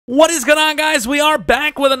What is going on, guys? We are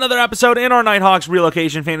back with another episode in our Nighthawks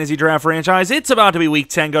Relocation Fantasy Draft franchise. It's about to be Week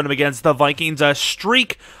 10 going up against the Vikings. A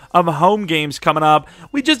streak of home games coming up.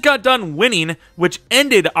 We just got done winning, which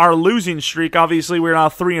ended our losing streak. Obviously, we're now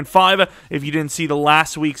 3-5. If you didn't see the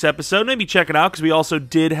last week's episode, maybe check it out, because we also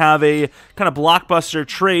did have a kind of blockbuster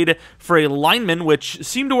trade for a lineman, which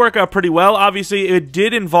seemed to work out pretty well. Obviously, it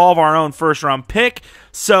did involve our own first-round pick,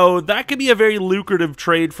 so that could be a very lucrative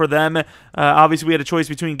trade for them. Obviously, we had a choice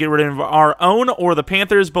between getting rid of our own or the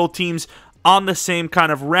Panthers. Both teams on the same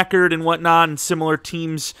kind of record and whatnot, and similar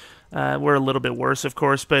teams. We're a little bit worse, of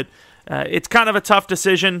course, but it's kind of a tough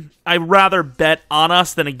decision. I'd rather bet on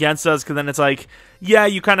us than against us, because then it's like, yeah,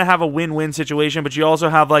 you kind of have a win-win situation, but you also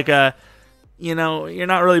have like a, you know, you're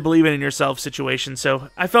not really believing in yourself situation. So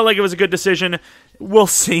I felt like it was a good decision. We'll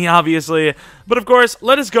see, obviously. But of course,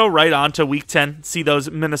 let us go right on to Week 10, see those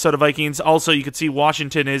Minnesota Vikings. Also, you can see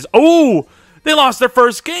Washington is, oh, they lost their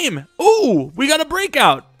first game. Oh, we got a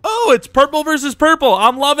breakout. Oh, it's purple versus purple.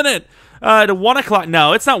 I'm loving it. At 1 o'clock.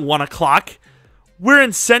 No, it's not 1 o'clock. We're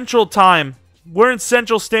in Central Time. We're in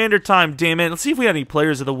Central Standard Time, damn it. Let's see if we had any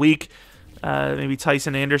players of the week. Maybe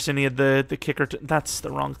Tyson Anderson. He had the kicker. That's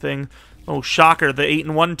the wrong thing. Oh, shocker. The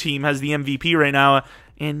 8-1 team has the MVP right now.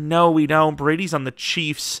 And no, we don't. Brady's on the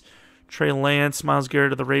Chiefs. Trey Lance, Myles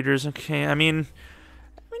Garrett of the Raiders. Okay, I mean,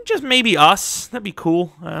 just maybe us. That'd be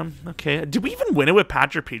cool. Okay. Did we even win it with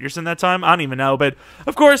Patrick Peterson that time? I don't even know. But,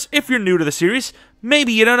 of course, if you're new to the series,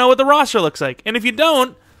 maybe you don't know what the roster looks like. And if you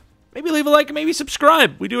don't, maybe leave a like and maybe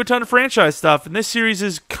subscribe. We do a ton of franchise stuff, and this series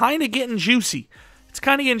is kind of getting juicy. It's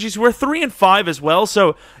kind of getting juicy. We're 3-5 as well,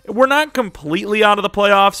 so we're not completely out of the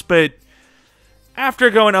playoffs, but after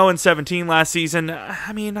going 0-17 last season,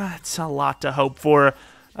 I mean, it's a lot to hope for.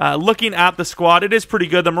 Looking at the squad, it is pretty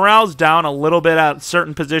good. The morale's down a little bit at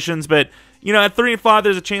certain positions, but, you know, at 3-5,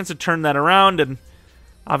 there's a chance to turn that around, and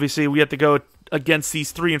obviously we have to go against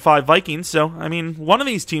these 3-5 Vikings, so, I mean, one of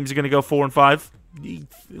these teams is going to go 4-5,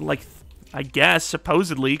 like, I guess,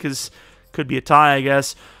 supposedly, because could be a tie, I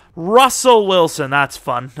guess. Russell Wilson, that's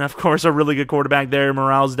fun. Of course, a really good quarterback there.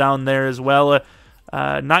 Morale's down there as well.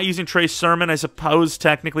 Not using Trey Sermon, I suppose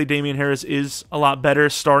technically Damian Harris is a lot better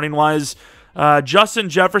starting-wise. Justin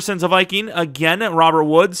Jefferson's a Viking. Again, Robert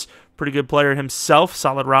Woods, pretty good player himself.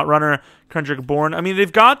 Solid route runner. Kendrick Bourne. I mean,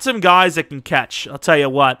 they've got some guys that can catch. I'll tell you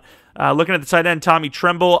what. Looking at the tight end, Tommy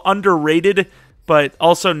Tremble, underrated, but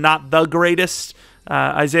also not the greatest.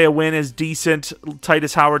 Isaiah Wynn is decent.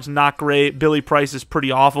 Titus Howard's not great. Billy Price is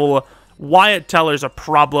pretty awful. Wyatt Teller's a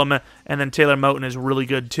problem, and then Taylor Moton is really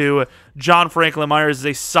good too. John Franklin Myers is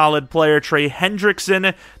a solid player. Trey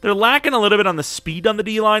Hendrickson, they're lacking a little bit on the speed on the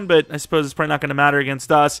D-line, but I suppose it's probably not going to matter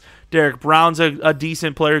against us. Derek Brown's a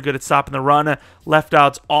decent player, good at stopping the run. Left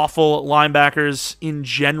out's awful. Linebackers in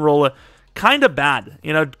general, kind of bad.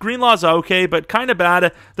 You know, Greenlaw's okay, but kind of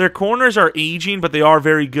bad. Their corners are aging, but they are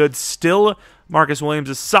very good still. Marcus Williams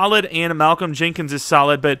is solid, and Malcolm Jenkins is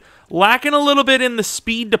solid, but lacking a little bit in the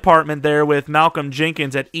speed department there with Malcolm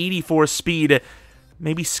Jenkins at 84 speed.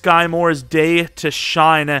 Maybe Sky Moore's day to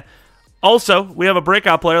shine. Also, we have a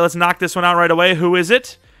breakout player. Let's knock this one out right away. Who is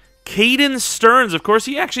it? Caden Stearns. Of course,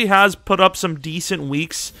 he actually has put up some decent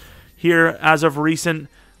weeks here as of recent.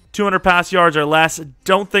 200 pass yards or less.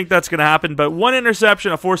 Don't think that's going to happen, but one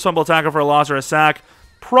interception, a forced fumble tackle for a loss or a sack,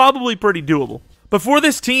 probably pretty doable. But for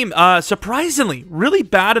this team, surprisingly, really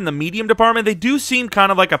bad in the medium department. They do seem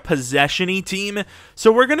kind of like a possession-y team.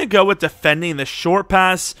 So we're going to go with defending the short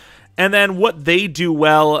pass. And then what they do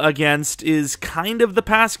well against is kind of the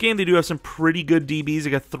pass game. They do have some pretty good DBs. They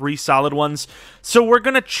got 3 solid ones. So we're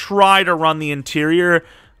going to try to run the interior.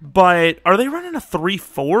 But are they running a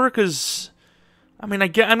 3-4? Because, I mean,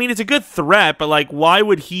 it's a good threat. But, like, why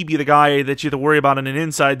would he be the guy that you have to worry about in an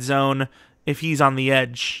inside zone if he's on the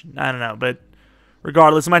edge? I don't know, but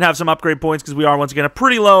regardless, it might have some upgrade points because we are, once again, a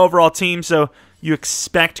pretty low overall team, so you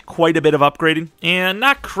expect quite a bit of upgrading. And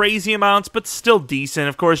not crazy amounts, but still decent.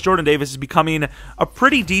 Of course, Jordan Davis is becoming a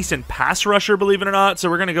pretty decent pass rusher, believe it or not,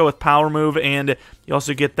 so we're going to go with power move, and you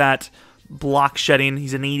also get that block shedding.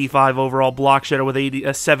 He's an 85 overall block shedder with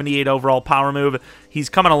a 78 overall power move. He's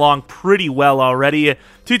coming along pretty well already.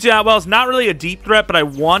 Tutu Atwell's not really a deep threat, but I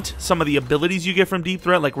want some of the abilities you get from deep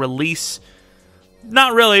threat, like release.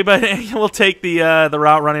 Not really, but we'll take the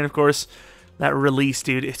route running, of course. That release,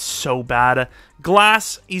 dude, it's so bad.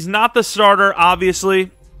 Glass, he's not the starter,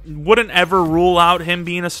 obviously. Wouldn't ever rule out him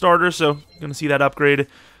being a starter, so going to see that upgrade,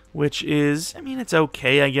 which is, I mean, it's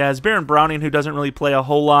okay, I guess. Baron Browning, who doesn't really play a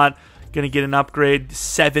whole lot, going to get an upgrade.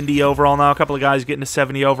 70 overall now. A couple of guys getting a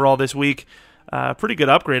 70 overall this week. Pretty good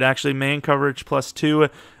upgrade, actually. Man coverage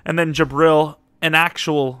 +2. And then Jabril, an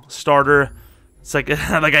actual starter. It's like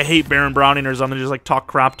like I hate Baron Browning or something. Just like talk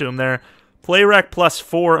crap to him there. Play rec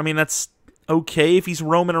 +4. I mean, that's okay if he's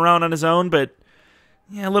roaming around on his own, but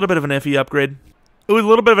yeah, a little bit of an iffy upgrade. Ooh, a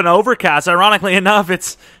little bit of an overcast. Ironically enough,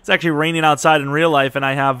 it's actually raining outside in real life, and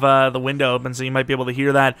I have the window open, so you might be able to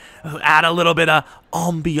hear that. Add a little bit of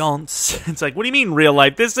ambiance. It's like, what do you mean real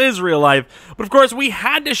life? This is real life. But of course, we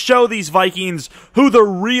had to show these Vikings who the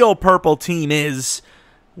real purple team is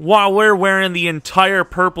while we're wearing the entire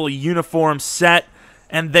purple uniform set,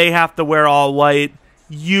 and they have to wear all white.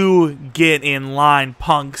 You get in line,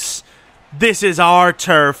 punks. This is our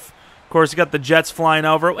turf. Of course, you got the jets flying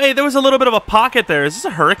over. Hey, there was a little bit of a pocket there. Is this a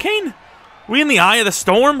hurricane? Are we in the eye of the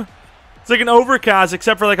storm? It's like an overcast,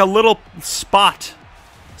 except for like a little spot.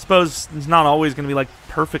 I suppose it's not always going to be like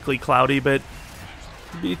perfectly cloudy, but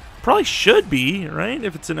it probably should be, right?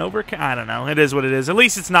 If it's an overcast. I don't know. It is what it is. At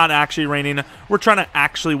least it's not actually raining. We're trying to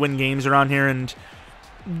actually win games around here, and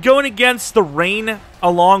going against the rain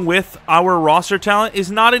along with our roster talent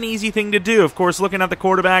is not an easy thing to do. Of course, looking at the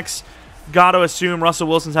quarterbacks, got to assume Russell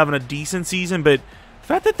Wilson's having a decent season, but the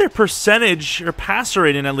fact that their percentage, or passer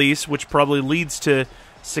rating at least, which probably leads to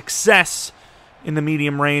success in the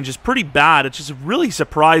medium range, is pretty bad. It's just really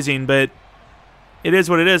surprising, but it is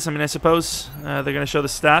what it is. I mean, I suppose they're going to show the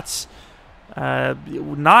stats.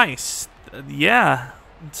 Nice. Yeah,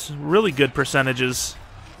 it's really good percentages.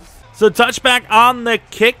 So touchback on the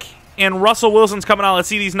kick, and Russell Wilson's coming out. Let's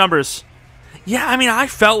see these numbers. Yeah, I mean, I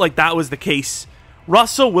felt like that was the case.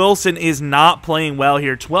 Russell Wilson is not playing well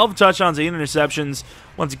here. 12 touchdowns, 8 interceptions.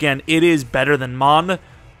 Once again, it is better than Mon.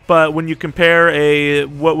 But when you compare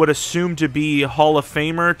what would assume to be Hall of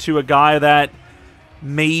Famer to a guy that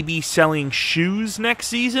may be selling shoes next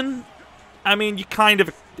season, I mean, you kind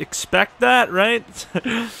of expect that, right?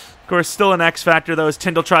 Of course, still an X factor, though, as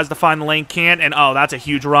Tyndall tries to find the lane, can't, and oh, that's a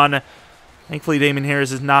huge run. Thankfully, Damien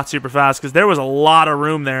Harris is not super fast because there was a lot of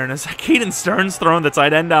room there. And it's Caden Stearns throwing the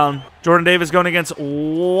tight end down. Jordan Davis going against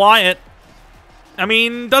Wyatt. I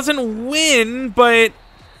mean, doesn't win, but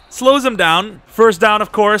slows him down. First down,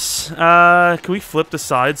 of course. Can we flip the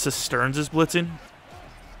sides so Stearns is blitzing?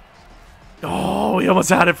 Oh, he almost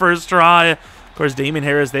had it first try. Of course, Damien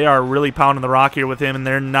Harris, they are really pounding the rock here with him, and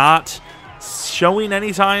they're not showing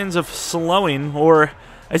any signs of slowing. Or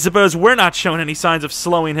I suppose we're not showing any signs of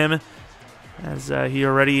slowing him, as he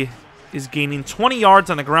already is gaining 20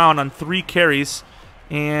 yards on the ground on 3 carries.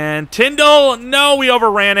 And Tyndall, no, we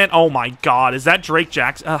overran it. Oh, my God. Is that Drake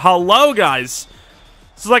Jackson? Hello, guys.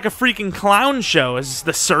 This is like a freaking clown show. Is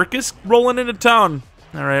the circus rolling into town?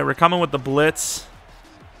 All right, we're coming with the blitz.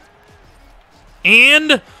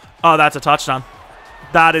 And, oh, that's a touchdown.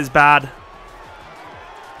 That is bad.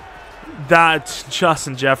 That's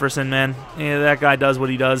Justin Jefferson, man. Yeah, that guy does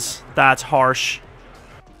what he does. That's harsh.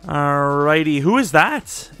 Alrighty, who is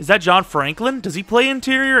that? Is that John Franklin? Does he play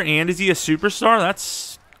interior and is he a superstar?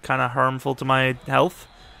 That's kind of harmful to my health.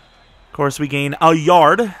 Of course, we gain a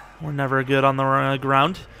yard. We're never good on the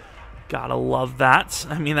ground. Gotta love that.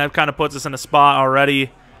 I mean, that kind of puts us in a spot already.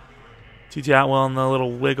 T.T. Atwell in the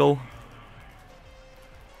little wiggle.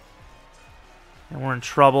 And we're in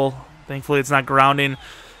trouble. Thankfully, it's not grounding.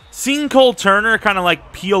 Seeing Cole Turner kind of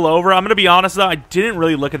like peel over. I'm going to be honest, though. I didn't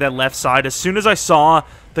really look at that left side. As soon as I saw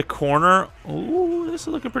the corner. Ooh, this is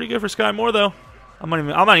looking pretty good for Sky Moore, though. I'm not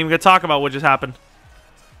even going to talk about what just happened.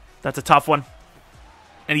 That's a tough one.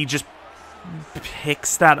 And he just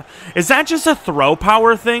picks that. Is that just a throw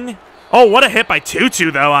power thing? Oh, what a hit by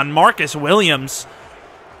Tutu, though, on Marcus Williams.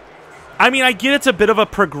 I mean, I get it's a bit of a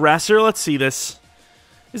progressor. Let's see this.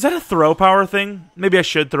 Is that a throw power thing? Maybe I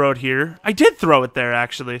should throw it here. I did throw it there,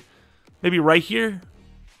 actually. Maybe right here?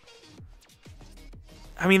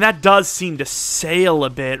 I mean, that does seem to sail a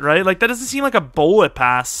bit, right? Like, that doesn't seem like a bullet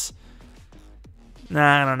pass.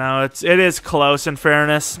 Nah, I don't know. It is close, in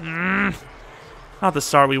fairness. Not the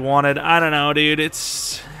start we wanted. I don't know, dude.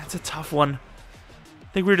 It's a tough one.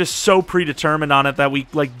 I think we were just so predetermined on it that we,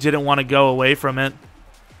 like, didn't want to go away from it.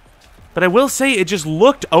 But I will say, it just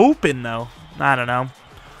looked open, though. I don't know.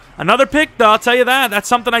 Another pick, though, I'll tell you that. That's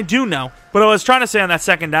something I do know. But what I was trying to say on that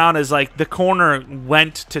second down is, like, the corner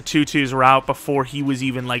went to Tutu's route before he was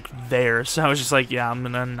even, like, there. So I was just like, yeah, I'm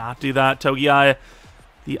going to not do that. Togiai,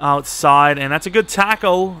 the outside, and that's a good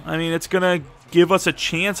tackle. I mean, it's going to give us a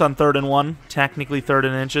chance on 3rd and 1. Technically 3rd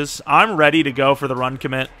and inches. I'm ready to go for the run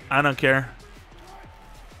commit. I don't care.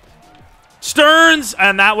 Stearns!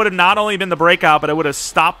 And that would have not only been the breakout, but it would have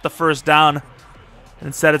stopped the first down.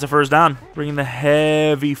 Instead, it's a first down. Bringing the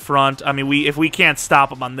heavy front. I mean, if we can't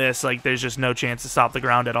stop him on this, like, there's just no chance to stop the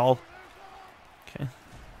ground at all. Okay.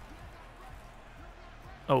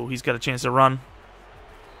 Oh, he's got a chance to run.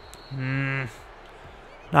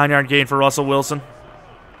 9-yard gain for Russell Wilson.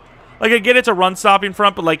 Like, I get it's a run-stopping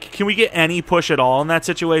front, but, like, can we get any push at all in that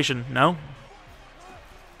situation? No?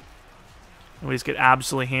 We just get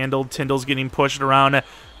absolutely handled. Tyndall's getting pushed around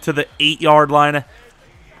to the 8-yard line.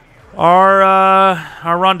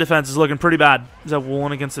 Our run defense is looking pretty bad. Is that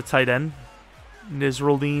Woolen against the tight end?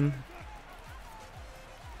 Nisraldine.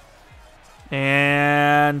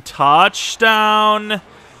 And touchdown,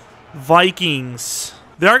 Vikings.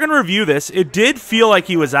 They are going to review this. It did feel like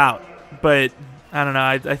he was out, but I don't know.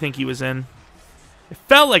 I think he was in. It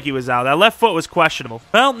felt like he was out. That left foot was questionable.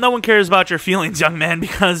 Well, no one cares about your feelings, young man,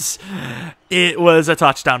 because it was a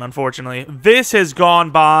touchdown, unfortunately. This has gone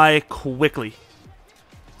by quickly.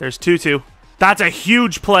 There's Tutu. That's a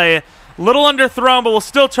huge play. Little underthrown, but we'll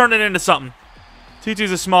still turn it into something.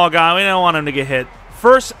 Tutu's a small guy. We don't want him to get hit.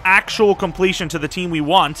 First actual completion to the team we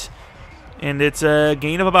want, and it's a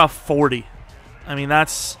gain of about 40. I mean,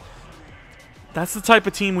 that's the type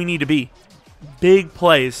of team we need to be. Big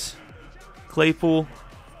plays. Claypool.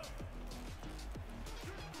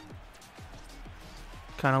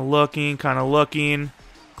 Kind of looking.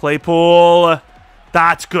 Claypool.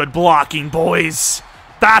 That's good blocking, boys.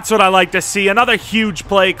 That's what I like to see. Another huge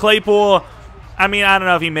play. Claypool, I mean, I don't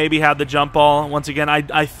know if he maybe had the jump ball. Once again,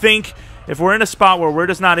 I think if we're in a spot where we're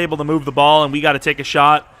just not able to move the ball and we got to take a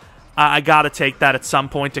shot, I got to take that at some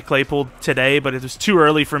point to Claypool today, but it was too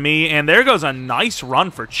early for me. And there goes a nice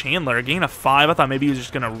run for Chandler. A gain of 5. I thought maybe he was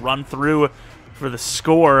just going to run through for the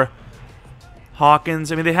score.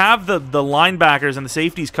 Hawkins, I mean, they have the linebackers and the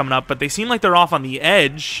safeties coming up, but they seem like they're off on the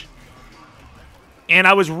edge. And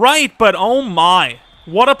I was right, but oh my.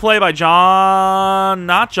 What a play by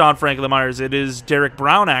not John Franklin Myers. It is Derek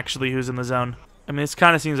Brown, actually, who's in the zone. I mean, this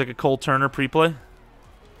kind of seems like a Cole Turner pre-play.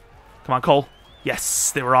 Come on, Cole. Yes,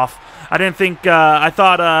 they were off. I didn't think, I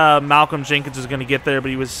thought Malcolm Jenkins was going to get there, but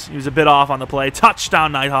he was a bit off on the play.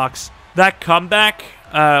 Touchdown, Nighthawks. That comeback,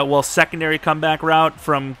 secondary comeback route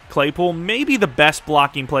from Claypool, maybe the best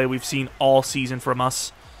blocking play we've seen all season from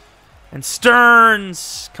us. And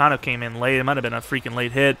Stearns kind of came in late. It might have been a freaking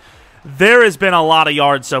late hit. There has been a lot of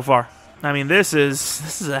yards so far. I mean, this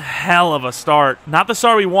is a hell of a start. Not the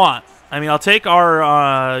start we want. I mean, I'll take our,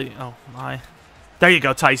 oh my. There you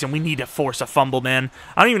go, Tyson. We need to force a fumble, man.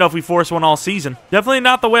 I don't even know if we forced one all season. Definitely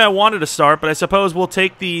not the way I wanted to start, but I suppose we'll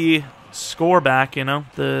take the score back, you know.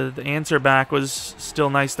 The answer back was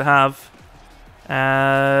still nice to have.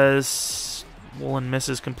 As Woolen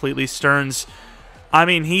misses completely. Stearns, I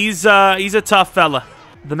mean, he's a tough fella.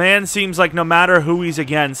 The man seems like no matter who he's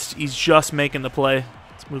against, he's just making the play.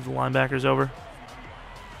 Let's move the linebackers over.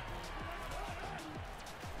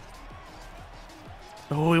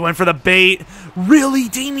 Oh, he went for the bait. Really?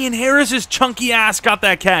 Damian Harris's chunky ass got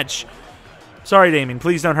that catch. Sorry, Damian.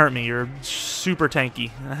 Please don't hurt me. You're super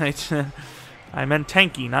tanky. I meant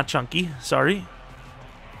tanky, not chunky. Sorry.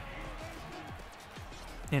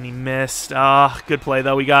 And he missed. Good play,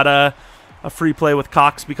 though. We got a free play with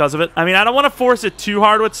Cox because of it. I mean, I don't want to force it too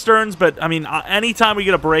hard with Stearns, but, I mean, anytime we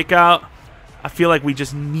get a breakout, I feel like we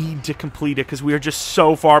just need to complete it because we are just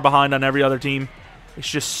so far behind on every other team. It's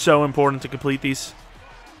just so important to complete these.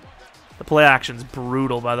 The play action's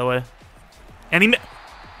brutal, by the way. And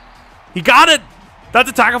he got it! That's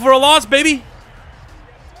a tackle for a loss, baby!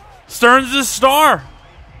 Stearns is a star!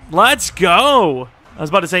 Let's go! I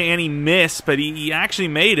was about to say and he missed, but he actually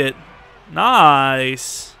made it.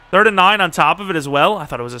 Nice. 3rd and 9 on top of it as well. I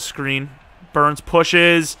thought it was a screen. Burns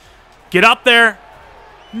pushes. Get up there.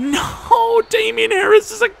 No! Damian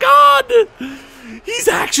Harris is a god! He's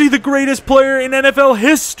actually the greatest player in NFL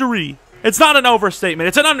history! It's not an overstatement.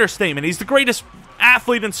 It's an understatement. He's the greatest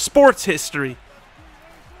athlete in sports history.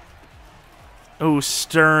 Oh,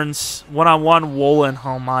 Stearns. One-on-one, Woolen.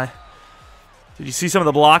 Oh, my. Did you see some of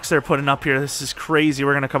the blocks they're putting up here? This is crazy.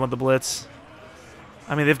 We're going to come with the blitz.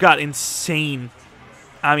 I mean, they've got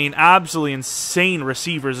absolutely insane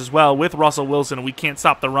receivers as well with Russell Wilson, and we can't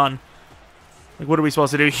stop the run. Like, what are we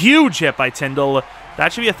supposed to do? Huge hit by Tyndall.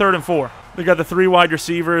 That should be a 3rd and 4. They got the 3 wide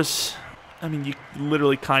receivers. I mean, you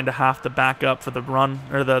literally kind of have to back up for the run,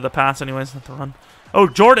 or the pass anyways, not the run. Oh,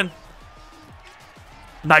 Jordan.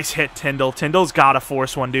 Nice hit, Tyndall. Tyndall's got to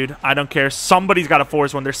force one, dude. I don't care. Somebody's got to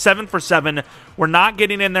force one. They're 7 for 7. We're not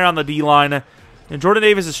getting in there on the D-line. And Jordan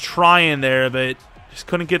Davis is trying there, but just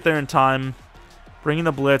couldn't get there in time. Bringing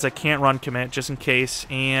the blitz. I can't run commit just in case.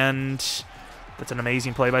 And that's an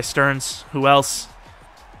amazing play by Stearns. Who else?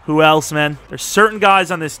 Who else, man? There's certain guys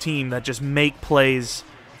on this team that just make plays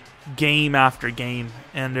game after game,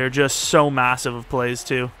 and they're just so massive of plays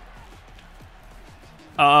too.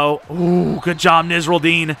 Ooh, good job,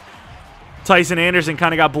 Nisraldine. Tyson Anderson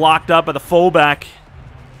kind of got blocked up by the fullback.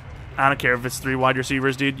 I don't care if it's 3 wide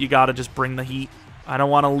receivers, dude. You got to just bring the heat. I don't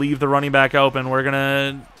want to leave the running back open. We're going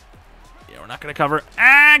to... Yeah, we're not going to cover.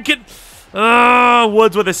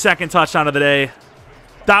 Woods with his second touchdown of the day.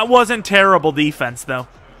 That wasn't terrible defense, though.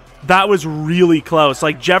 That was really close.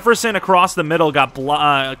 Like, Jefferson across the middle got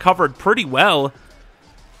covered pretty well.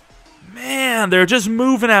 Man, they're just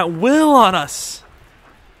moving at will on us.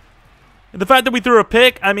 The fact that we threw a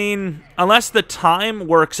pick, I mean, unless the time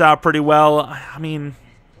works out pretty well, I mean,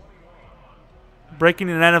 breaking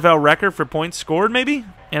an NFL record for points scored, maybe?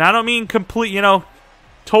 And I don't mean complete, you know,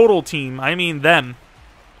 total team. I mean them.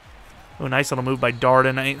 Oh, nice little move by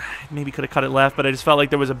Darden. I maybe could have cut it left, but I just felt like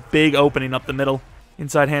there was a big opening up the middle.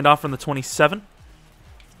 Inside handoff from the 27.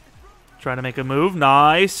 Trying to make a move.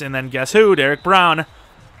 Nice. And then guess who? Derek Brown.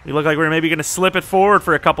 We look like we're maybe going to slip it forward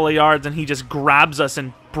for a couple of yards, and he just grabs us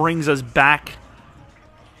and brings us back.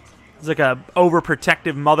 It's like a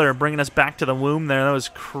overprotective mother bringing us back to the womb there. That was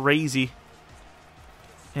crazy.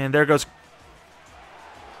 And there goes...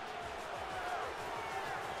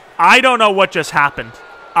 I don't know what just happened.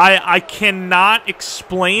 I cannot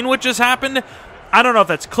explain what just happened. I don't know if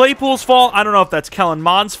that's Claypool's fault. I don't know if that's Kellen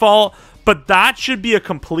Mond's fault. But that should be a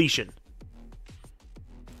completion.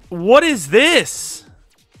 What is this?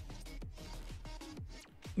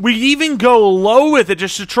 We even go low with it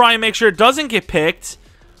just to try and make sure it doesn't get picked.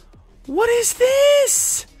 What is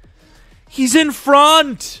this? He's in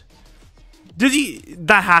front. Did he?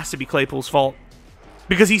 That has to be Claypool's fault.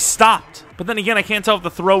 Because he stopped. But then again, I can't tell if the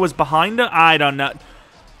throw was behind it. I don't know.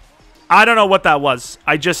 I don't know what that was.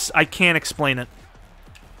 I can't explain it.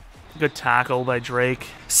 Good tackle by Drake.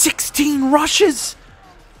 16 rushes!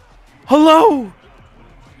 Hello?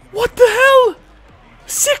 What the hell?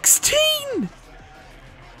 16!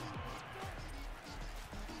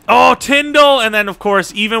 Oh, Tyndall! And then, of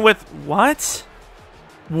course, even with... What?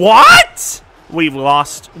 What? We've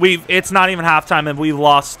lost. It's not even halftime and we've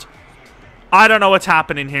lost. I don't know what's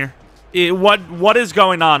happening here. What is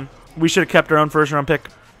going on? We should have kept our own first-round pick.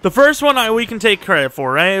 The first one we can take credit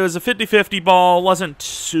for, right? It was a 50-50 ball. Wasn't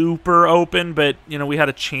super open, but, you know, we had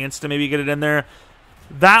a chance to maybe get it in there.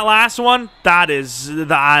 That last one, that is...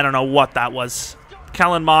 I don't know what that was.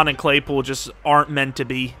 Kellen Mond and Claypool just aren't meant to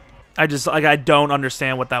be. I don't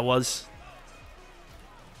understand what that was.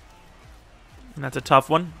 And that's a tough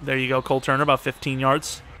one. There you go, Cole Turner, about 15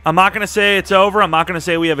 yards. I'm not going to say it's over. I'm not going to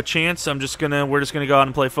say we have a chance. We're just going to go out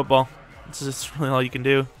and play football. This is really all you can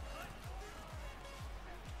do.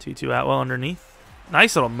 2-2 Atwell underneath.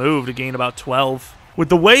 Nice little move to gain about 12. With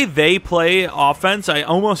the way they play offense, I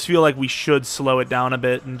almost feel like we should slow it down a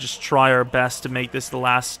bit and just try our best to make this the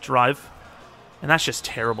last drive. And that's just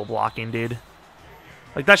terrible blocking, dude.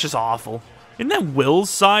 Like, that's just awful. Isn't that Will's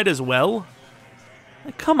side as well?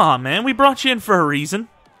 Like, come on, man. We brought you in for a reason.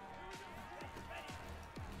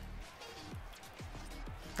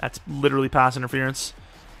 That's literally pass interference.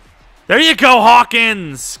 There you go,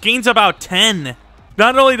 Hawkins! Gains about 10.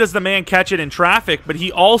 Not only does the man catch it in traffic, but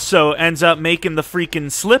he also ends up making the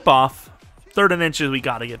freaking slip-off. 3rd and inches, we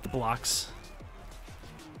got to get the blocks.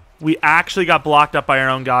 We actually got blocked up by our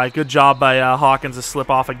own guy. Good job by Hawkins to slip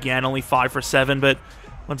off again. Only 5 for 7, but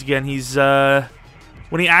once again, he's... when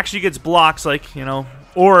he actually gets blocks, like, you know,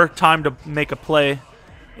 or time to make a play,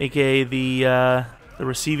 a.k.a. the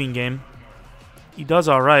receiving game, he does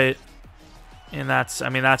all right. And that's, I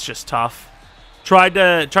mean, that's just tough. Tried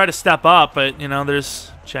to step up, but, you know,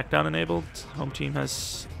 there's check down enabled. Home team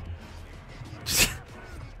has...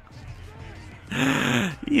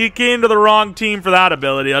 You came to the wrong team for that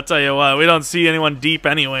ability, I'll tell you what. We don't see anyone deep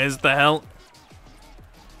anyways. What the hell?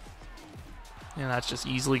 Yeah, that's just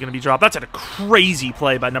easily going to be dropped. That's a crazy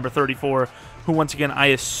play by number 34, who, once again, I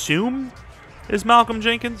assume is Malcolm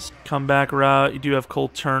Jenkins. Comeback route. You do have Cole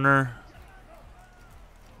Turner.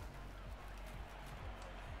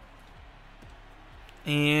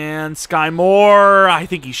 And Sky Moore, I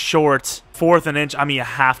think he's short. 4th and inch. I mean, you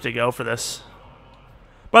have to go for this.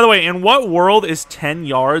 By the way, in what world is 10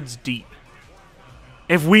 yards deep?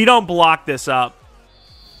 If we don't block this up.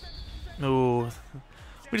 Ooh.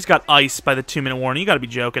 We just got iced by the 2-minute warning. You got to be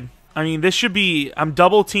joking. I mean, this should be... I'm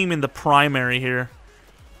double teaming the primary here.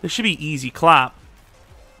 This should be easy clap.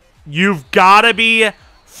 You've got to be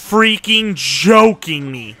freaking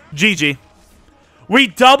joking me. GG. We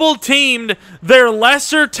double-teamed their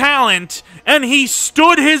lesser talent, and he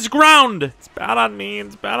stood his ground. It's bad on me.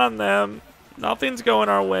 It's bad on them. Nothing's going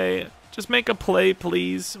our way. Just make a play,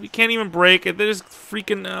 please. We can't even break it. There's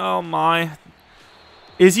freaking... Oh, my.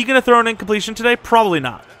 Is he going to throw an incompletion today? Probably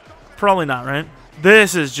not. Probably not, right?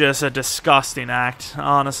 This is just a disgusting act,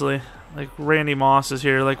 honestly. Like, Randy Moss is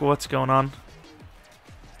here. Like, what's going on?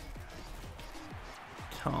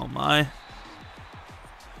 Oh, my.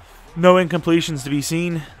 No incompletions to be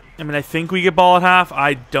seen. I mean, I think we get ball at half.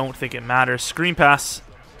 I don't think it matters. Screen pass.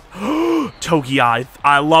 Togi,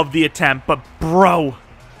 I love the attempt, but bro,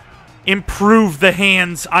 improve the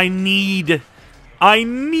hands. I need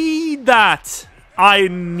that. I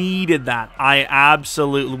needed that.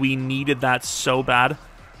 We needed that so bad.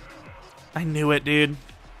 I knew it, dude.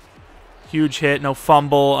 Huge hit, no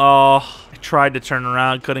fumble. Oh, I tried to turn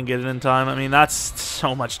around, couldn't get it in time. I mean, that's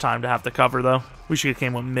so much time to have to cover, though. We should have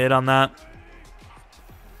came with mid on that.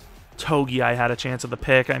 Togi, I had a chance of the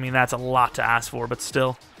pick. I mean, that's a lot to ask for, but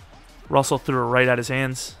still. Russell threw it right at his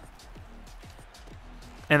hands.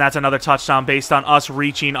 And that's another touchdown based on us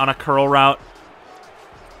reaching on a curl route.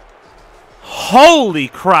 Holy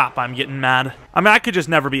crap, I'm getting mad. I mean, I could just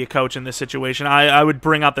never be a coach in this situation. I would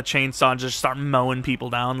bring out the chainsaw and just start mowing people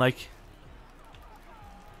down. Like,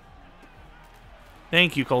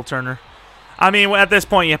 thank you, Cole Turner. I mean, at this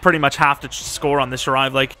point, you pretty much have to score on this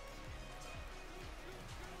drive. Like,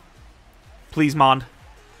 please, Mond.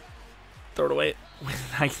 Throw it away.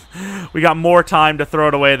 We got more time to throw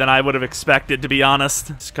it away than I would have expected, to be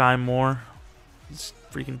honest. Sky Moore. It's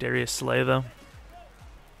freaking Darius Slay, though.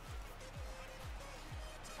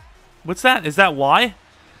 What's that? Is that why?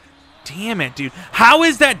 Damn it, dude. How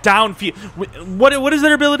is that downfield? What is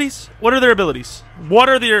their abilities? What are their abilities? What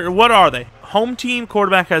are they? Home team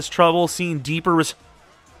quarterback has trouble seeing deeper.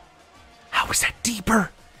 How is that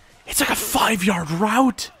deeper? It's like a 5-yard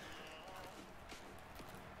route.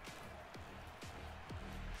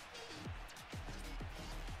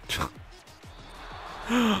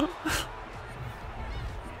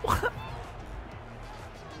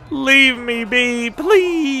 Leave me be,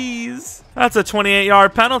 please. That's a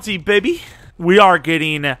 28-yard penalty, baby. We are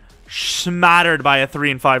getting smattered by a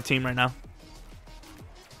 3-5 team right now.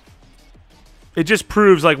 It just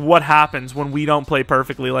proves, like, what happens when we don't play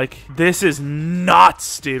perfectly. Like, this is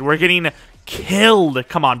nuts, dude. We're getting killed.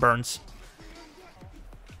 Come on, Burns.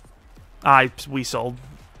 We sold.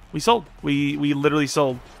 We sold. We literally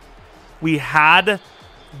sold. We had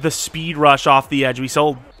the speed rush off the edge. We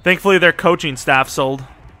sold. Thankfully, their coaching staff sold.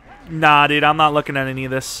 Nah, dude, I'm not looking at any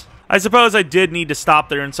of this. I suppose I did need to stop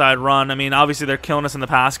their inside run. I mean, obviously, they're killing us in the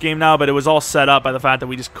pass game now, but it was all set up by the fact that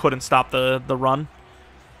we just couldn't stop the run.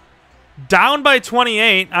 Down by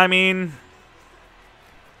 28. I mean,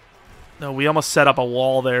 no, we almost set up a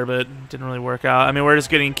wall there, but it didn't really work out. I mean, we're just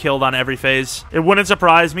getting killed on every phase. It wouldn't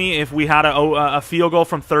surprise me if we had a field goal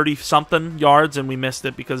from 30-something yards and we missed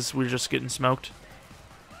it because we were just getting smoked.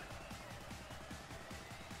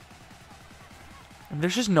 And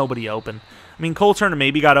there's just nobody open. I mean, Cole Turner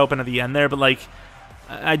maybe got open at the end there, but, like,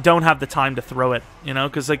 I don't have the time to throw it, you know?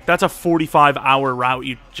 Because, like, that's a 45-hour route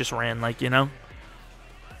you just ran, like, you know?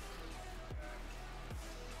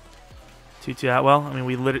 Tutu Atwell. I mean,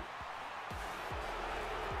 we lit it.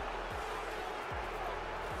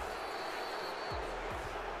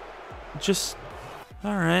 Just,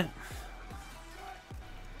 all right.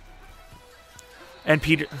 And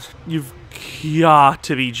Peter, you've got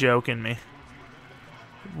to be joking me.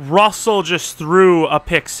 Russell just threw a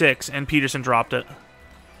pick 6 and Peterson dropped it.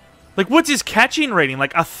 Like, what's his catching rating?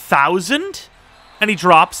 Like 1,000? And he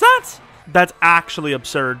drops that? That's actually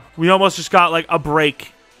absurd. We almost just got like a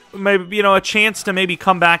break. Maybe, you know, a chance to maybe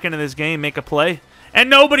come back into this game, make a play. And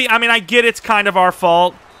nobody, I mean, I get it's kind of our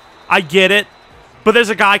fault. I get it. But there's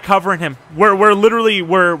a guy covering him.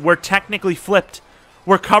 We're technically flipped.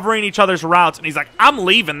 We're covering each other's routes. And he's like, I'm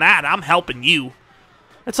leaving that. I'm helping you.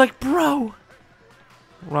 It's like, bro.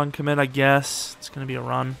 Run commit, I guess. It's going to be a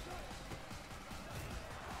run.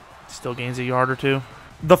 Still gains a yard or two.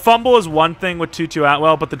 The fumble is one thing with Tutu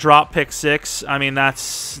Atwell, but the drop pick 6, I mean,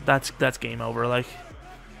 that's game over. Like,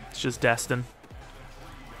 it's just destined.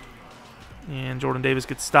 And Jordan Davis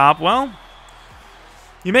gets stopped. Well,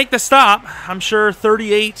 you make the stop. I'm sure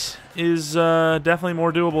 38 is definitely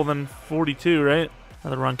more doable than 42, right?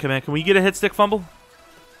 Another run commit. Can we get a hit stick fumble?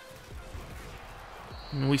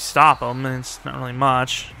 I mean, we stop them, and it's not really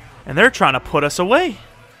much. And they're trying to put us away.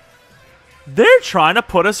 They're trying to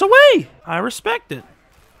put us away. I respect it.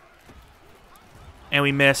 And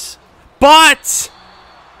we miss. But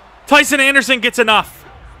Tyson Anderson gets enough.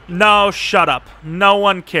 No, shut up. No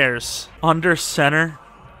one cares. Under center.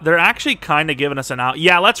 They're actually kind of giving us an out.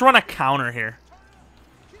 Yeah, let's run a counter here.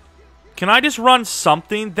 Can I just run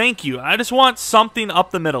something? Thank you. I just want something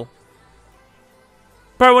up the middle.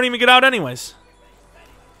 Probably wouldn't even get out anyways.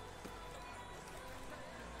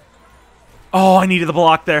 Oh, I needed the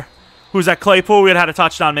block there. Who's that, Claypool? We had a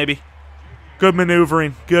touchdown, maybe. Good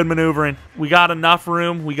maneuvering. Good maneuvering. We got enough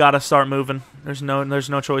room. We got to start moving. There's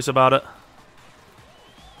no choice about it.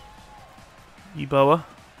 Eboa.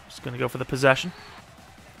 Just going to go for the possession.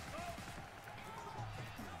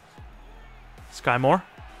 Sky Moore.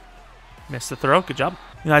 Missed the throw. Good job.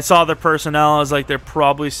 You know, I saw their personnel. I was like, they're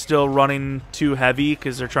probably still running too heavy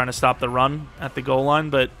because they're trying to stop the run at the goal line.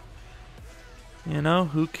 But, you know,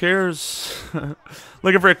 who cares?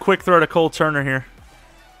 Looking for a quick throw to Cole Turner here.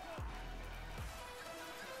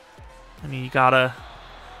 I mean, you gotta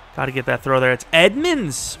get that throw there. It's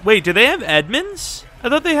Edmonds. Wait, do they have Edmonds? I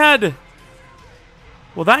thought they had...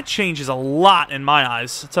 Well, that changes a lot in my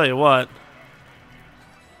eyes. I'll tell you what.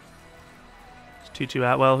 It's Tutu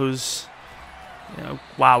Atwell, who's... You know,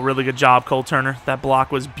 wow, really good job, Cole Turner. That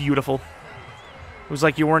block was beautiful. It was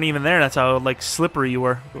like you weren't even there. That's how, like, slippery you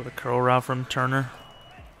were. Go to curl route from Turner.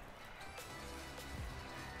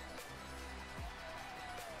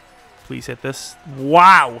 Please hit this.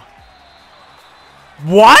 Wow.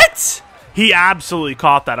 What? He absolutely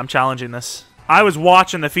caught that. I'm challenging this. I was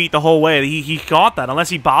watching the feet the whole way. He caught that, unless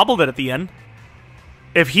he bobbled it at the end.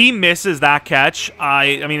 If he misses that catch,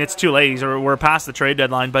 I mean, it's too late. We're past the trade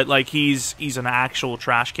deadline, but, like, he's an actual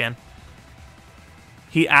trash can.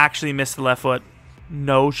 He actually missed the left foot.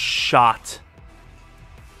 No shot.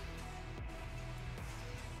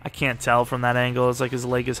 I can't tell from that angle. It's like his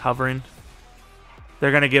leg is hovering.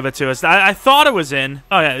 They're going to give it to us. I thought it was in.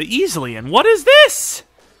 Oh, yeah, easily in. What is this?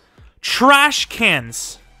 Trash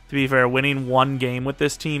cans. To be fair, winning one game with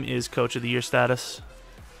this team is Coach of the Year status.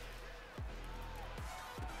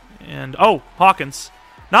 And, oh, Hawkins.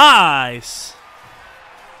 Nice.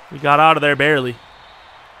 We got out of there barely.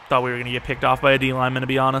 Thought we were going to get picked off by a D lineman, to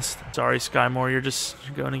be honest. Sorry, Sky Moore. You're just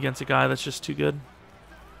going against a guy that's just too good.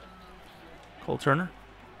 Cole Turner.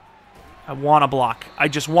 I want a block. I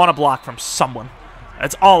just want a block from someone.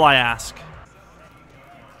 That's all I ask.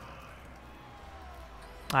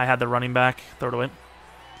 I had the running back. Throw it away.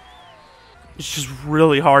 It's just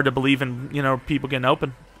really hard to believe in, you know, people getting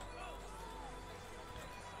open.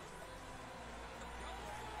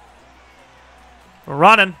 We're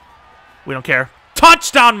running. We don't care.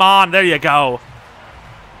 Touchdown, Mon! There you go. I was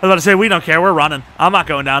about to say, we don't care. We're running. I'm not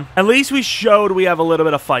going down. At least we showed we have a little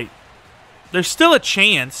bit of fight. There's still a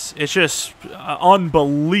chance. It's just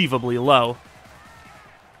unbelievably low.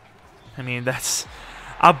 I mean, that's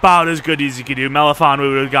about as good as you could do. Melifon, we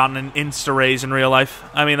would have gotten an insta-raise in real life.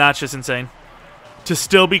 I mean, that's just insane. To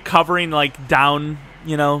still be covering, like, down,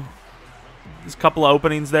 you know, there's a couple of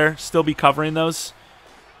openings there. Still be covering those.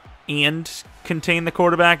 And contain the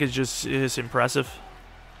quarterback is impressive.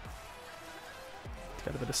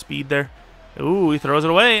 Got a bit of speed there. Ooh, he throws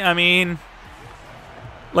it away. I mean,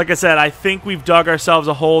 like I said, I think we've dug ourselves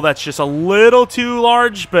a hole that's just a little too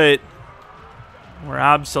large, but we're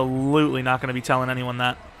absolutely not going to be telling anyone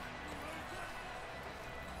that.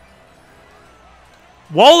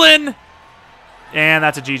 Wolin! And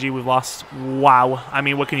that's a GG. We've lost. Wow. I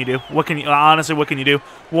mean, what can you do? Honestly, what can you do?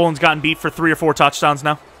 Wolin's gotten beat for 3 or 4 touchdowns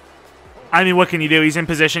now. I mean, what can you do? He's in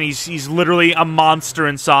position. He's literally a monster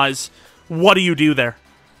in size. What do you do there?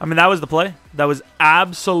 I mean, that was the play. That was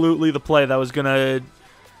absolutely the play that was going to,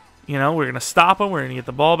 you know, we're going to stop him. We're going to get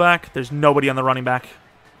the ball back. There's nobody on the running back.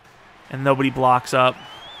 And nobody blocks up.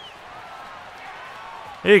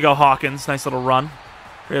 There you go, Hawkins. Nice little run.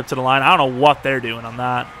 Right up to the line. I don't know what they're doing on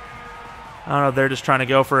that. I don't know if they're just trying to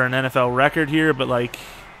go for an NFL record here, but, like,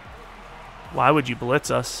 why would you blitz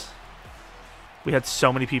us? We had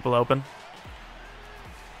so many people open.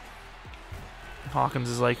 Hawkins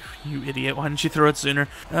is like, you idiot, why didn't you throw it sooner?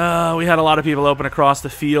 We had a lot of people open across the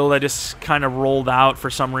field. I just kind of rolled out for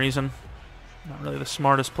some reason. Not really the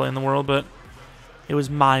smartest play in the world, but it was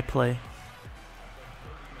my play.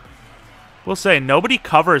 We'll say nobody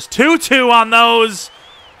covers. 2-2 on those.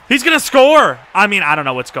 He's going to score. I mean, I don't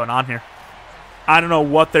know what's going on here. I don't know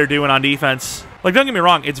what they're doing on defense. Like, don't get me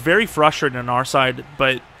wrong, it's very frustrating on our side,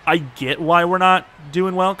 but I get why we're not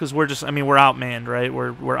doing well, because we're just, I mean, we're outmanned, right?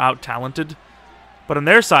 We're out-talented. But on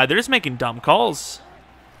their side, they're just making dumb calls.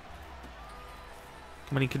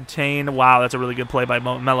 When he contain, wow, that's a really good play by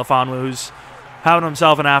Melifon, who's having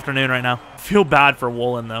himself an afternoon right now. I feel bad for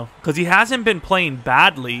Wolin, though, because he hasn't been playing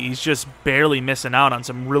badly. He's just barely missing out on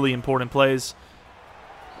some really important plays.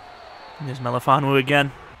 And there's Melifonwu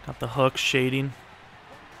again. Got the hook, shading.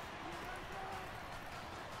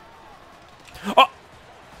 Oh!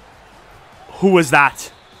 Who was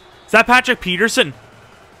that? Is that Patrick Peterson?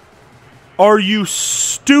 Are you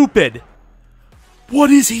stupid? What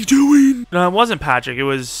is he doing? No, it wasn't Patrick. It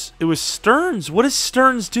was Stearns. What is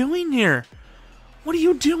Stearns doing here? What are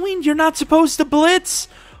you doing? You're not supposed to blitz.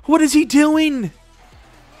 What is he doing?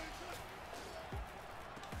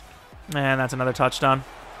 Man, that's another touchdown.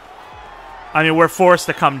 I mean, we're forced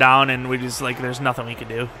to come down, and we just, like, there's nothing we can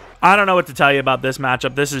do. I don't know what to tell you about this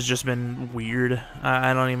matchup. This has just been weird.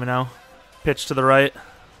 I don't even know. Pitch to the right.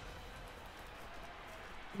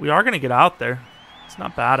 We are going to get out there. It's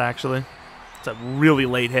not bad, actually. It's a really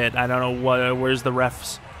late hit. I don't know where's the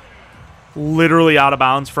refs. Literally out of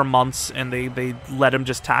bounds for months, and they let him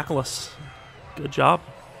just tackle us. Good job.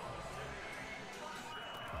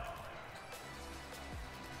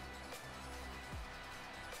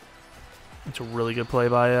 It's a really good play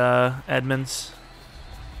by Edmonds.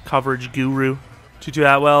 Coverage guru. Tutu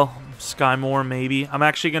Atwell, Sky Moore, maybe. I'm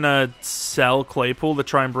actually going to sell Claypool to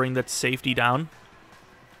try and bring that safety down.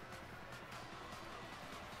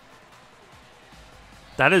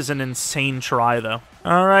 That is an insane try, though.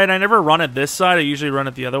 All right, I never run it this side. I usually run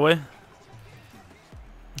it the other way.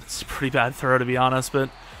 It's a pretty bad throw, to be honest, but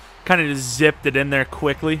kind of just zipped it in there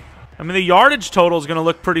quickly. I mean, the yardage total is going to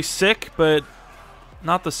look pretty sick, but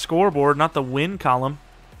not the scoreboard, not the win column.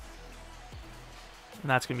 And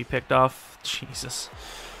that's going to be picked off. Jesus.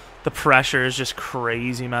 The pressure is just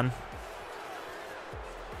crazy, man.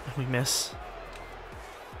 We miss.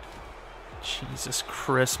 Jesus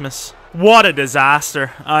Christmas. What a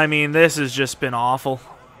disaster. I mean, this has just been awful.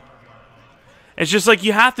 It's just like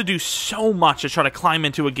you have to do so much to try to climb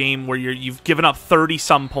into a game where you've given up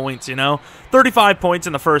 30-some points, you know? 35 points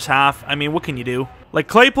in the first half. I mean, what can you do? Like,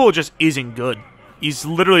 Claypool just isn't good. He's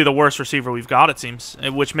literally the worst receiver we've got, it seems,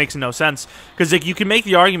 which makes no sense. Because like, you can make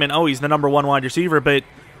the argument, oh, he's the #1 wide receiver, but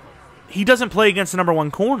he doesn't play against the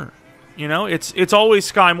 #1 corner. You know, it's always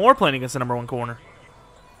Sky Moore playing against the #1 corner.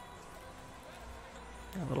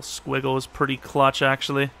 That little squiggle is pretty clutch,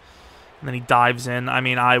 actually. And then he dives in. I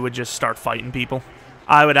mean, I would just start fighting people.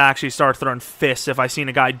 I would actually start throwing fists if I seen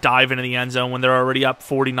a guy dive into the end zone when they're already up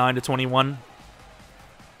 49-21.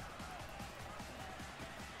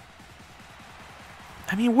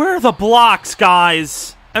 I mean, where are the blocks,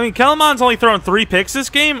 guys? I mean, Kellerman's only thrown 3 picks this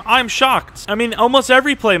game. I'm shocked. I mean, almost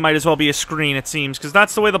every play might as well be a screen, it seems, because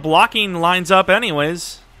that's the way the blocking lines up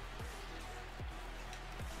anyways.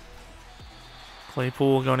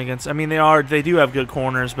 Claypool going against... I mean, they do have good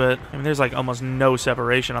corners, but I mean, there's like almost no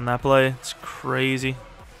separation on that play. It's crazy.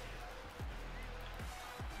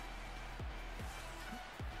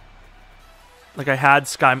 Like, I had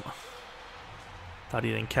Sky... Thought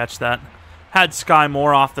he didn't catch that. Had Sky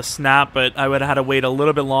Moore off the snap, but I would have had to wait a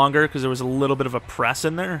little bit longer because there was a little bit of a press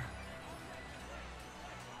in there.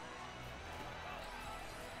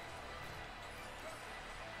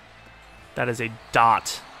 That is a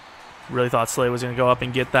dot. Really thought Slay was going to go up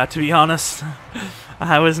and get that, to be honest.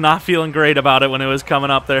 I was not feeling great about it when it was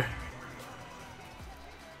coming up there.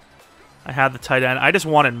 I had the tight end. I just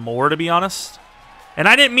wanted more, to be honest. And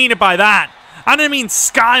I didn't mean it by that. I didn't mean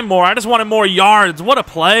Sky Moore. I just wanted more yards. What a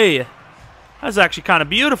play. That was actually kind of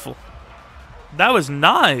beautiful. That was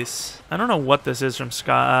nice. I don't know what this is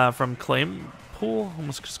from Claypool.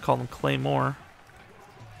 Almost just called him Claymore.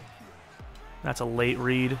 That's a late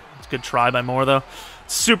read. It's a good try by Moore, though.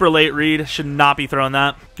 Super late read. Should not be throwing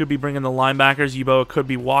that. Could be bringing the linebackers. Yeboah could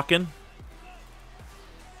be walking.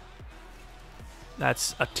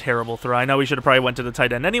 That's a terrible throw. I know we should have probably went to the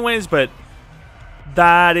tight end anyways, but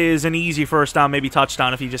that is an easy first down, maybe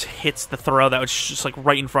touchdown if he just hits the throw that was just like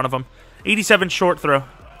right in front of him. 87 short throw.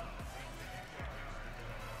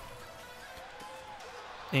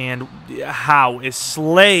 And how is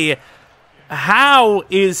Slay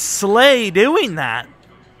doing that?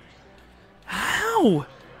 How?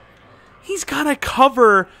 He's got to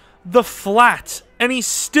cover the flat, and he's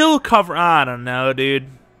still I don't know, dude.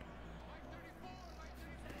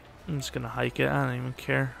 I'm just going to hike it. I don't even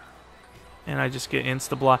care. And I just get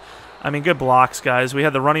insta-block. I mean, good blocks, guys. We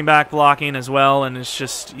had the running back blocking as well, and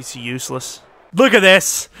it's useless. Look at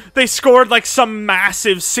this. They scored like some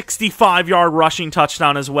massive 65-yard rushing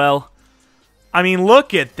touchdown as well. I mean,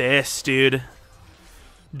 look at this, dude.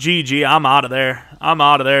 GG, I'm out of there. I'm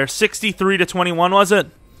out of there. 63-21, was it?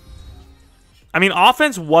 I mean,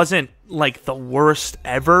 offense wasn't like the worst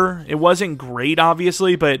ever. It wasn't great,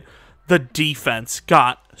 obviously, but the defense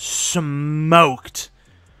got smoked.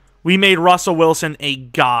 We made Russell Wilson a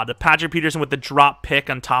god. Patrick Peterson with the drop pick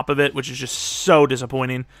on top of it, which is just so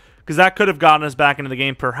disappointing. Because that could have gotten us back into the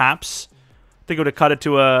game, perhaps. I think it would have cut it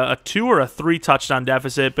to a 2 or a 3 touchdown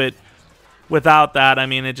deficit, but without that, I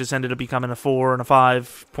mean, it just ended up becoming a 4 and a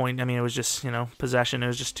 5 point. I mean, it was just, you know, possession. It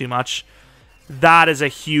was just too much. That is a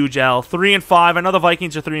huge L. 3-5. I know the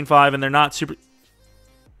Vikings are 3-5, and they're not super...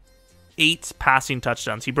 8 passing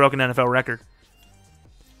touchdowns. He broke an NFL record.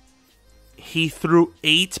 He threw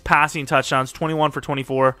 8 passing touchdowns, 21 for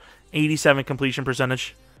 24, 87 completion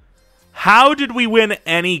percentage. How did we win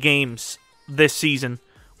any games this season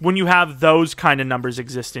when you have those kind of numbers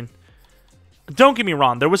existing. Don't get me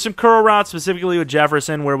wrong. There was some curl routes, specifically with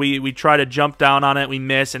Jefferson, where we try to jump down on it, we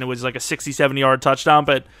miss, and it was like a 67-yard touchdown.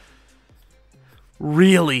 But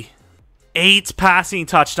really, 8 passing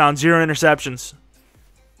touchdowns, 0 interceptions.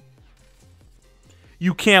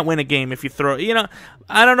 You can't win a game if you throw... You know,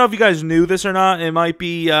 I don't know if you guys knew this or not. It might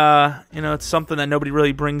be, you know, it's something that nobody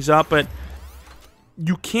really brings up, but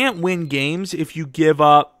you can't win games if you give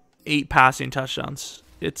up 8 passing touchdowns.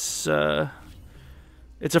 It's a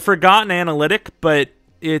forgotten analytic, but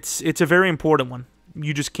it's a very important one.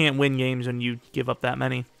 You just can't win games when you give up that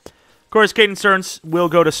many. Of course, Caden Stearns will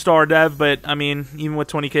go to Star Dev, but, I mean, even with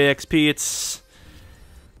 20k XP, it's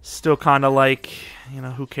still kind of like, you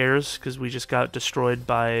know, who cares? Because we just got destroyed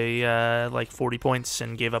by, like, 40 points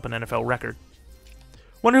and gave up an NFL record.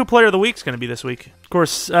 Wonder who Player of the Week's going to be this week. Of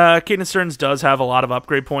course, Caden Stearns does have a lot of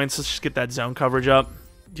upgrade points. Let's just get that zone coverage up.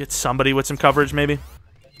 Get somebody with some coverage, maybe.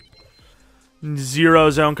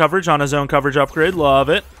 0 zone coverage on a zone coverage upgrade. Love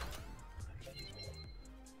it.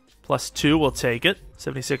 +2, we'll take it.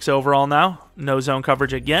 76 overall now. No zone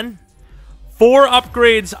coverage again. 4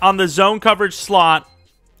 upgrades on the zone coverage slot,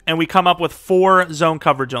 and we come up with 4 zone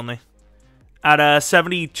coverage only. At a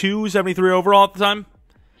 72, 73 overall at the time.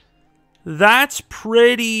 That's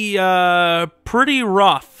pretty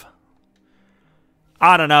rough.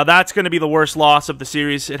 I don't know. That's going to be the worst loss of the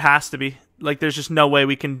series. It has to be. Like, there's just no way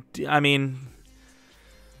we can... I mean...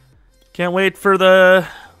 Can't wait for the...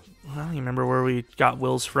 I don't even remember where we got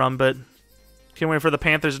Wills from, but... Can't wait for the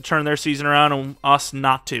Panthers to turn their season around and us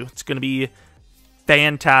not to. It's going to be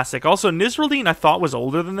fantastic. Also, Nisraldine I thought was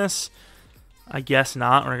older than this. I guess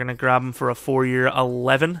not. We're going to grab him for a 4-year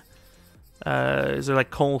 11. Is there like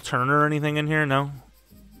Cole Turner or anything in here? No.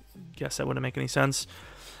 Guess that wouldn't make any sense.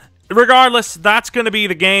 Regardless, that's going to be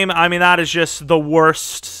the game. I mean, that is just the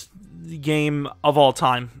worst game of all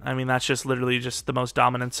time. I mean, that's just literally just the most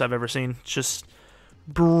dominance I've ever seen. Just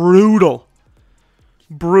brutal.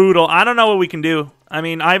 Brutal. I don't know what we can do. I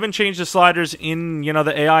mean, I haven't changed the sliders in, you know,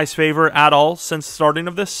 the AI's favor at all since the starting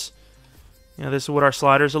of this. You know, this is what our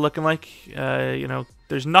sliders are looking like. You know,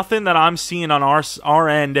 there's nothing that I'm seeing on our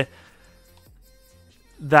end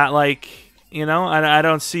that, like, you know, I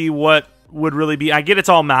don't see what would really be... I get it's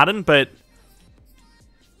all Madden, but,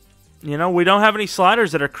 you know, we don't have any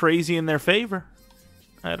sliders that are crazy in their favor.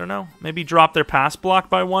 I don't know. Maybe drop their pass block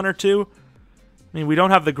by 1 or 2. I mean, we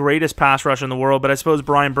don't have the greatest pass rush in the world, but I suppose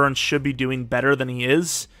Brian Burns should be doing better than he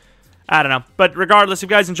is. I don't know. But regardless, if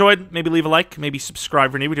you guys enjoyed, maybe leave a like, maybe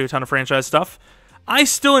subscribe for new. We do a ton of franchise stuff. I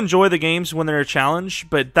still enjoy the games when they're a challenge,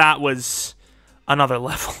 but that was another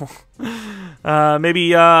level.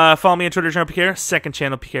 Maybe follow me on Twitter, Jeromepkr, second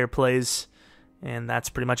channel, PK Plays. And that's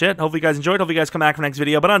pretty much it. Hopefully you guys enjoyed. Hopefully you guys come back for next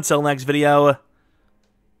video. But until next video,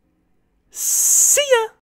 see ya!